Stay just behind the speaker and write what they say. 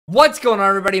What's going on,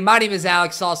 everybody? My name is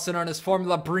Alex, also known as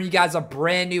Formula, bringing you guys a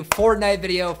brand new Fortnite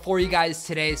video for you guys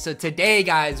today. So today,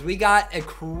 guys, we got a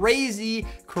crazy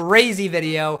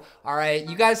video. All right,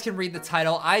 you guys can read the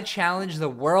title. I challenge the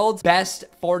world's best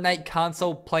Fortnite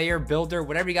console player, builder,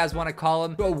 whatever you guys want to call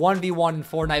him, to a 1v1 in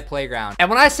Fortnite Playground. And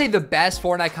when I say the best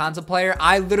Fortnite console player,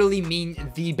 I literally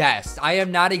mean the best. I am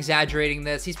not exaggerating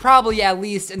this. He's probably at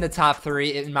least in the top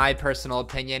 3 in my personal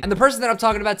opinion. And the person that I'm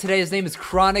talking about today, his name is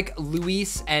Chronic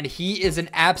Luis, and he is an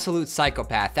absolute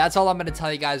psychopath. That's all I'm going to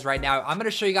tell you guys right now. I'm going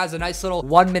to show you guys a nice little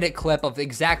 1-minute clip of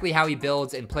exactly how he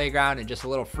builds in Playground and just a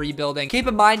little free building. Keep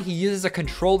in mind, he uses a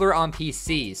controller on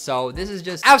PC, so this is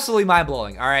just absolutely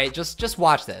mind-blowing. All right, just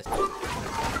watch this.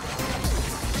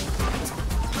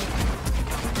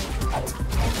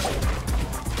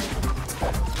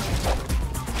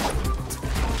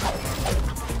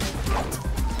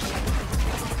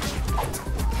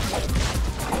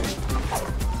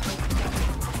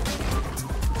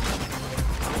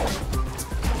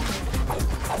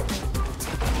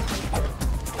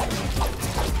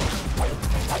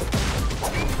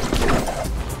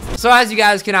 So as you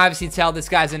guys can obviously tell, this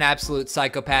guy's an absolute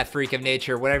psychopath, freak of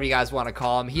nature, whatever you guys want to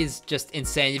call him. He's just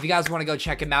insane. If you guys want to go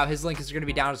check him out, his link is going to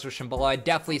be down in the description below. I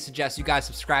definitely suggest you guys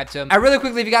subscribe to him. And really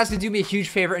quickly, if you guys could do me a huge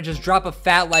favor and just drop a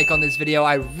fat like on this video,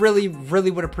 I really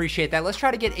would appreciate that. Let's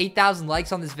try to get 8,000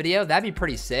 likes on this video. That'd be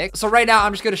pretty sick. So right now,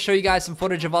 I'm just going to show you guys some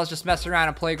footage of us just messing around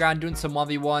on Playground, doing some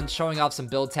 1v1, showing off some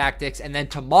build tactics. And then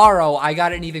tomorrow, I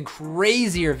got an even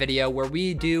crazier video where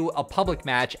we do a public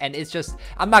match. And it's just,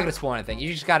 I'm not going to spoil anything.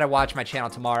 You just got to watch my channel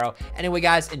tomorrow. Anyway,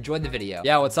 guys, enjoy the video.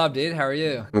 Yeah, what's up, dude? How are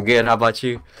you? I'm good. How about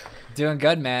you? Doing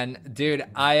good, man. Dude,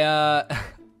 I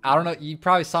don't know. You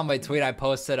probably saw my tweet I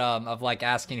posted of like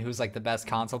asking who's like the best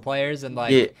console players, and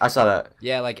like, yeah, I saw that.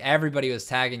 Yeah, like everybody was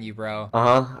tagging you, bro.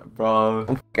 Bro.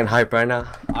 I'm fucking hype right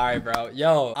now. All right, bro.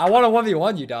 Yo, I want to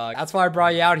 1v1 you, dog. That's why I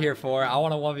brought you out here for. I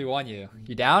want to 1v1 you.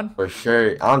 You down? For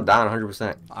sure. I'm down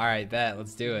 100%. All right, bet.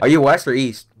 Let's do it. Are you west or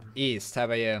east? East. How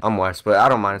about you? I'm west, but I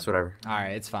don't mind. It's whatever. All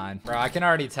right, it's fine. Bro, I can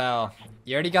already tell.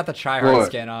 You already got the tryhard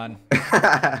skin on.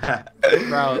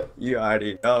 Bro. You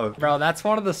already know. Bro, that's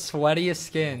one of the sweatiest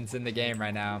skins in the game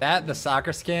right now. That, the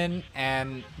soccer skin,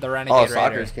 and the Renegade Raider.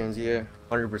 Soccer skins, yeah.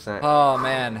 100%. Oh,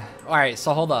 man. All right,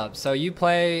 so hold up. So you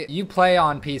play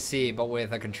on PC, but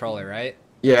with a controller, right?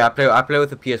 Yeah, I play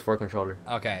with a PS4 controller.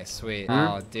 Okay, sweet.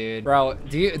 Oh, dude. Bro,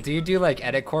 do you do like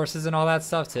edit courses and all that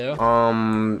stuff too?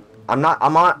 I'm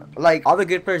on, like, all the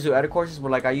good players do edit courses,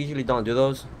 but like I usually don't do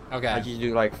those. Okay. I just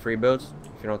do like free builds,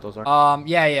 if you know what those are.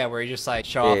 Yeah, where you just like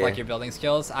show off like your building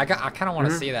skills. I kind of want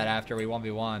to see that after we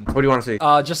 1v1. What do you want to see?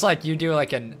 Just like you do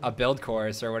like a build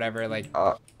course or whatever. Like,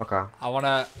 okay. I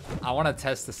wanna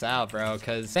test this out, bro.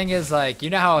 Cause thing is, like, you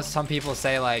know how some people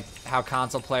say like how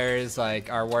console players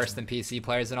like are worse than PC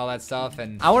players and all that stuff,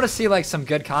 and I want to see like some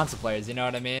good console players. You know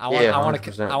what I mean? I want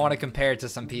to compare it to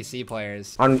some PC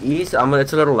players. On East,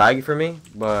 it's a little laggy for me,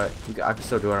 but I can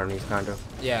still do it on East, kind of.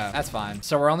 Yeah, that's fine.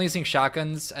 So we're only using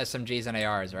shotguns, SMGs, and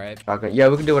ARs, right? Shotgun. Yeah,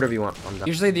 we can do whatever you want.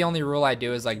 Usually the only rule I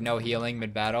do is like no healing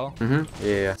mid-battle.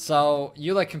 Yeah. So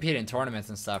you like compete in tournaments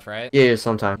and stuff, right? Yeah,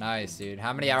 sometimes. Nice, dude.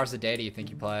 How many hours a day do you think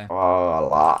you play? Oh, a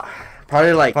lot.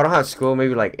 Probably like, if I don't have school,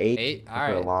 maybe like 8. 8? All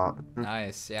right. A lot.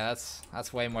 Nice. Yeah,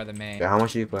 that's way more than me. Yeah, how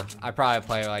much do you play? I probably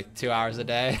play like 2 hours a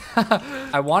day.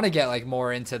 I want to get like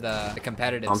more into the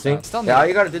competitive stuff. Still all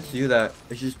you gotta do to do that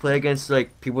is just play against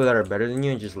like people that are better than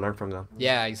you and just learn from them.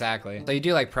 Yeah, exactly. So you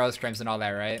do like pro scrims and all that,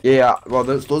 right? Yeah, well,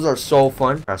 those are so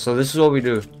fun. Right, so this is what we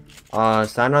do.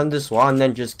 Stand on this wall and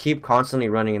then just keep constantly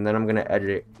running, and then I'm gonna edit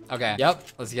it. Okay. Yep.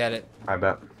 Let's get it. I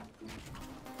bet.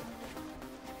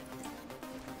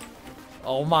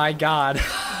 Oh my god.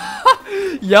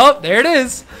 Yup, there it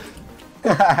is.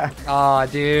 Aw,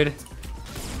 dude.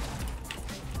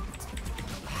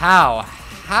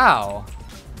 How?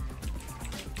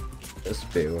 Just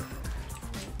fail.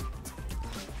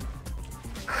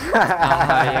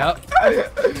 Yep.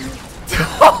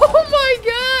 Oh my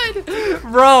god.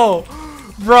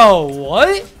 Bro,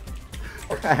 what?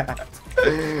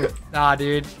 Nah,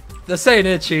 dude. This ain't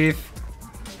it, Chief.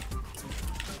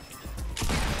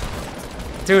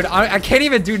 Dude, I can't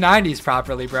even do 90s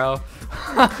properly, bro.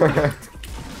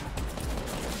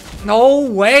 No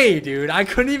way, dude. I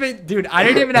couldn't even, dude, I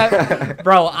didn't even have,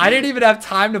 bro, I didn't even have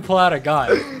time to pull out a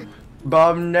gun. But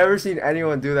I've never seen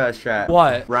anyone do that strat.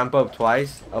 What? Ramp up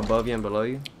twice, above you and below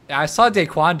you. Yeah, I saw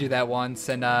Daquan do that once,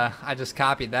 and I just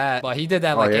copied that. But he did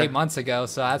that like 8 months ago,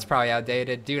 so that's probably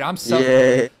outdated. Dude, I'm so...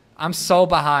 Yeah. I'm so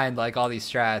behind like all these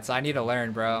strats. I need to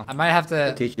learn, bro. I might have to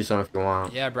I'll teach you some if you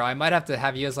want. Yeah, bro. I might have to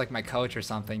have you as like my coach or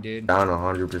something, dude. Down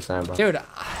 100%, bro. Dude,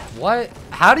 what?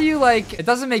 How do you like? It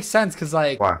doesn't make sense because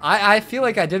like Why? I feel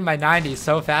like I did my 90s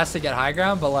so fast to get high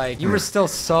ground, but like you were still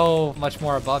so much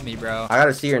more above me, bro. I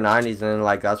gotta see your 90s and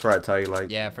like that's where I tell you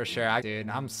like. Yeah, for sure. Dude,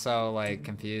 I'm so like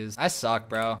confused. I suck,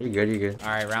 bro. You good? You good? All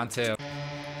right, round 2.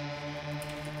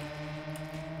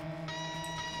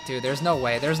 Dude, there's no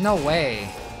way. There's no way.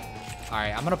 All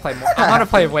right, I'm gonna play more. I'm gonna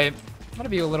play. Wait, I'm gonna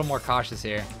be a little more cautious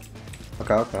here.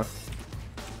 Okay, okay.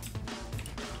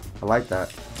 I like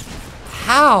that.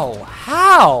 How?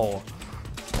 How?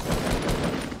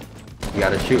 You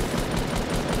gotta shoot.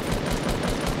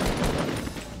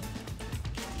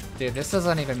 Dude, this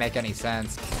doesn't even make any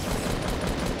sense.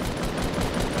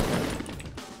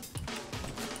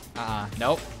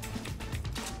 Nope.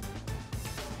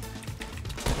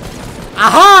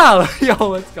 Aha! Yo,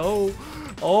 let's go.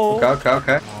 Oh. Okay, okay,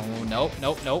 okay. Oh, nope,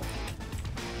 nope, nope.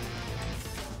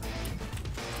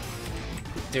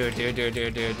 Dude.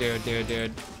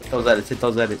 Those edits, hit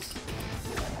those edits.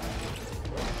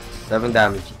 7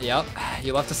 damage. Yep,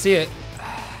 you love to see it.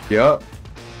 Yup.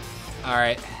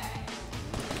 Alright.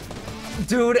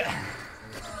 Dude.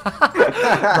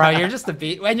 Bro, you're just a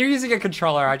beat. When you're using a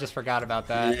controller, I just forgot about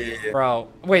that. Yeah. Bro,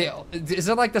 wait, is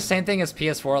it like the same thing as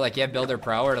PS4? Like you have Builder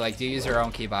Pro, or like do you use your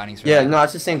own key bindings? Yeah, no,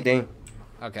 it's the same thing.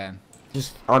 Okay.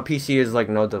 Just on PC is like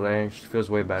no delay. It feels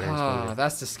way better. Oh,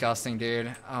 that's disgusting,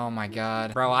 dude. Oh my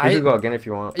god, bro. You can go again if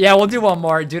you want. Yeah, we'll do one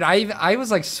more, dude. I was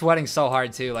like sweating so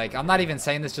hard too. Like I'm not even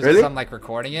saying this just because Really? I'm like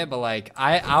recording it, but like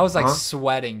I was like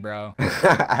sweating, bro.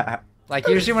 Like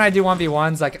usually when I do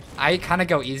 1v1s, like I kind of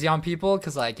go easy on people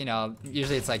because like, you know,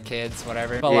 usually it's like kids,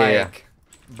 whatever. But like,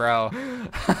 bro,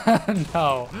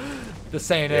 no, this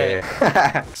ain't it.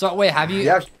 So wait, have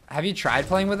you tried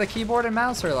playing with a keyboard and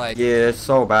mouse or like? Yeah, it's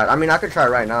so bad. I mean, I could try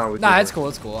right now. Nah, it's cool.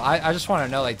 It's cool. I just want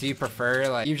to know, like, do you prefer,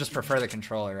 like, you just prefer the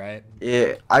controller, right?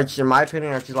 Yeah, in my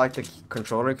opinion, I just like the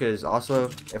controller because also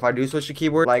if I do switch to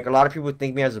keyboard, like a lot of people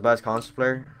think me as the best console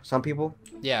player. Some people.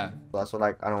 Yeah. So that's what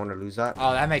like I don't want to lose that.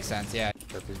 Oh, that makes sense. Yeah.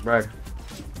 That's his bread.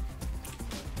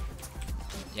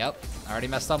 Yep. I already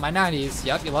messed up my 90s.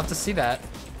 Yep. You love to see that.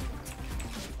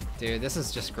 Dude, this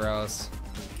is just gross.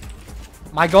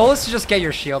 My goal is to just get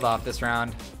your shield off this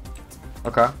round.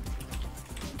 Okay.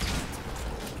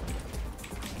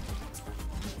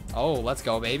 Oh, let's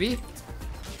go, baby.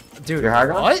 Dude, You're high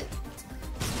ground? what?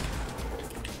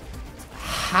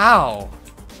 How?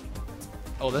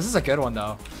 Oh, this is a good one,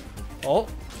 though. Oh.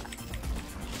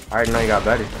 I already know you got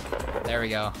better. There we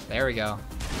go. There we go.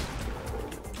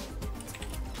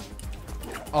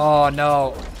 Oh,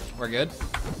 no. We're good.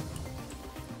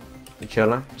 You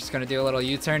chilling? Just gonna do a little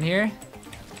U-turn here.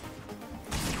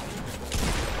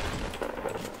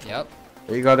 Yep.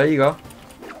 There you go. There you go.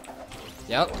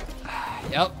 Yep.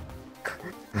 Yep.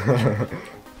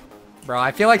 Bro,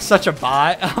 I feel like such a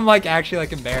bot. I'm like actually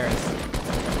like embarrassed.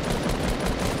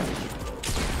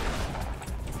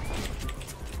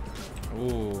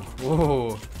 Ooh.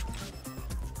 Ooh.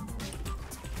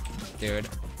 Dude.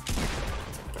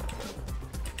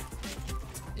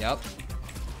 Yep.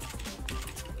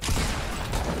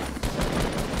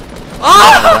 I'm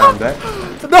Ah! dead.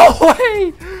 No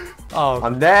way! Oh.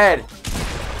 I'm dead.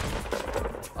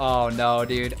 Oh no,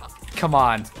 dude. Come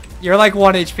on. You're like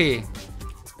 1 HP.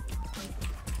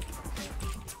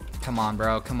 Come on,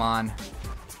 bro. Come on.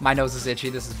 My nose is itchy.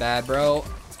 This is bad, bro.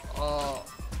 Oh.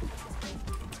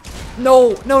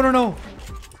 No. No, no, no.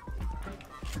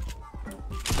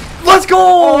 Let's go!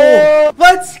 Oh.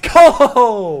 Let's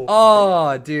go!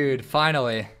 Oh, dude.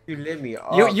 Finally. You lit me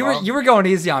up. You were going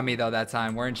easy on me though that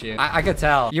time, weren't you? I could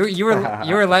tell. You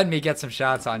were letting me get some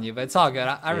shots on you, but it's all good.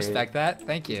 I respect that.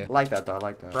 Thank you. I like that though. I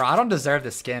like that. Bro, I don't deserve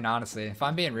the skin, honestly. If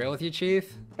I'm being real with you,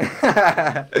 Chief.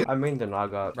 I mean the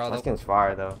knock up. Bro, that skin's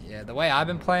fire though. Yeah, the way I've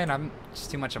been playing, I'm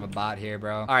just too much of a bot here,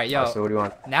 bro. All right, yo. So what do you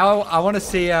want? Now I want to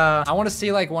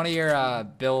see like one of your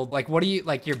build, like what do you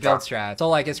like your build strat? So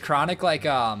like is Chronic like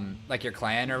your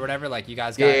clan or whatever? Like you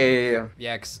guys got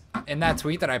Yeah, 'cause in that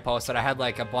tweet that I posted, I had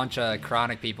like a bunch of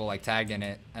Chronic people like tagged in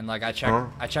it, and like I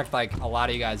checked like a lot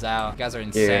of you guys out. You guys are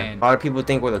insane. A lot of people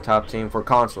think we're the top team for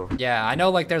console. Yeah, I know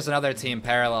like there's another team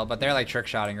Parallel, but they're like trick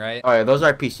shotting, right? Oh yeah, those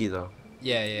are PC though.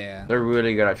 Yeah. They're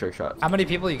really good at trick shots. How many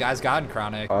people you guys got in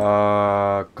Chronic?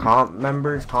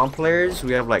 Comp players,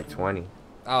 we have like 20.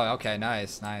 Oh, okay,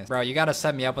 nice. Bro, you gotta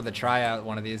set me up with a tryout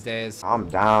one of these days. I'm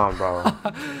down, bro.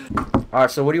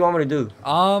 Alright, so what do you want me to do?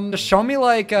 Just show me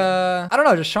like, I don't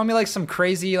know, just show me like some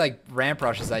crazy like ramp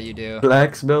rushes that you do.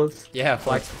 Flex builds? Yeah,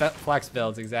 flex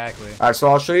builds, exactly. Alright, so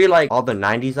I'll show you like all the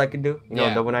 90s I can do. You know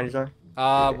what double 90s are?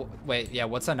 Wait, yeah,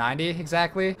 what's a 90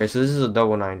 exactly? Okay, so this is a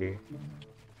double 90.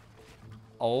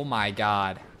 Oh my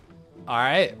God. All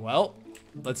right, well,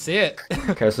 let's see it.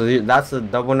 Okay, so that's a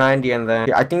double 90, and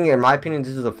then I think, in my opinion,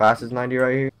 this is the fastest 90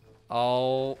 right here.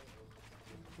 Oh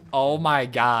my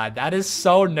God, that is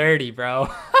so nerdy, bro.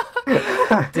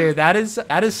 Dude, that is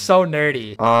so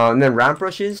nerdy. And then ramp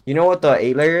rushes. You know what the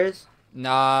 8 layer is?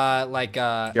 Nah, like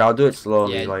Yeah, I'll do it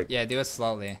slowly. yeah, like yeah, do it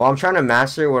slowly. Well, I'm trying to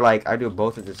master where like I do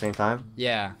both at the same time.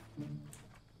 Yeah.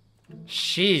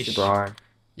 Sheesh. Super hard.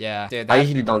 Yeah, dude. I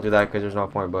usually don't do that because there's no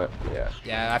point, but yeah.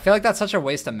 Yeah, I feel like that's such a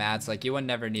waste of mats. Like, you would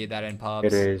never need that in pubs.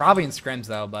 It is. Probably in scrims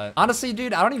though, but honestly,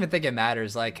 dude, I don't even think it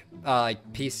matters. Like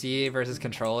PC versus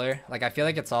controller. Like, I feel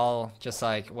like it's all just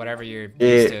like whatever you're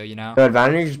used to, you know? The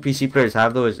advantage PC players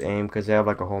have though is aim because they have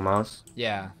like a whole mouse.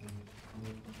 Yeah.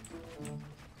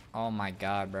 Oh my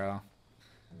God, bro.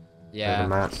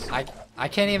 Yeah. I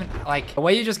can't even, like, the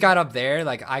way you just got up there,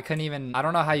 like, I couldn't even, I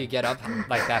don't know how you get up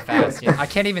like that fast. You know? I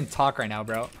can't even talk right now,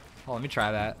 bro. Oh, let me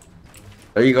try that.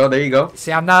 There you go, there you go.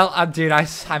 See, dude,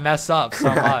 I mess up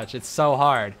so much. It's so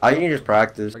hard. I can just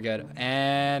practice. We're good.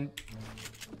 And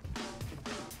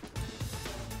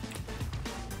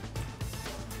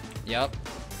yep.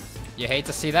 You hate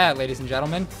to see that, ladies and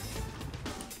gentlemen.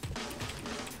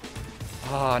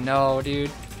 Oh no,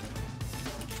 dude.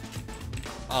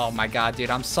 Oh my God, dude,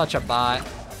 I'm such a bot.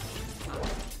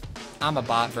 I'm a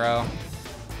bot, bro.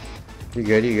 You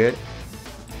good, you good.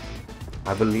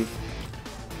 I believe.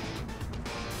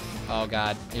 Oh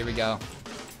God, here we go.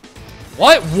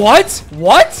 What?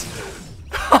 What?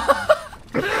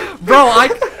 Bro,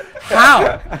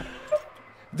 how?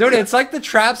 Dude, it's like the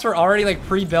traps were already like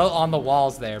pre-built on the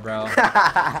walls there, bro.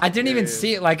 I didn't even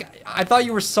see it. Like, I thought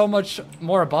you were so much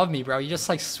more above me, bro. You just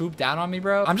like swooped down on me,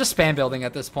 bro. I'm just spam building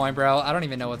at this point, bro. I don't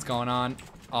even know what's going on.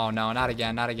 Oh no, not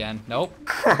again, not again. Nope.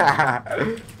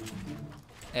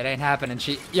 It ain't happening,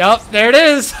 Yup, there it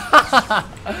is.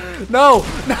 No,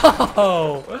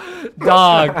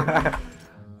 dog.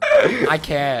 I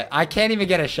can't even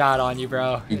get a shot on you,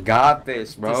 bro. You got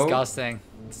this, bro. Disgusting.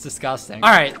 It's disgusting. All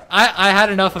right, I had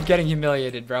enough of getting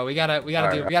humiliated, bro. We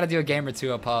gotta do a game or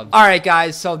two of pubs. All right,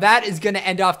 guys. So that is gonna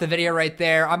end off the video right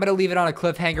there. I'm gonna leave it on a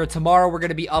cliffhanger. Tomorrow we're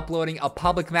gonna be uploading a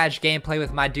public match gameplay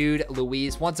with my dude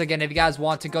Luis. Once again, if you guys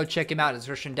want to go check him out in the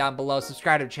description down below,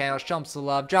 subscribe to the channel, show him some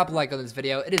love, drop a like on this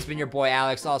video. It has been your boy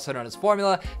Alex, also known as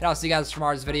Formula, and I'll see you guys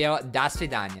tomorrow's video. Das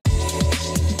vidanya.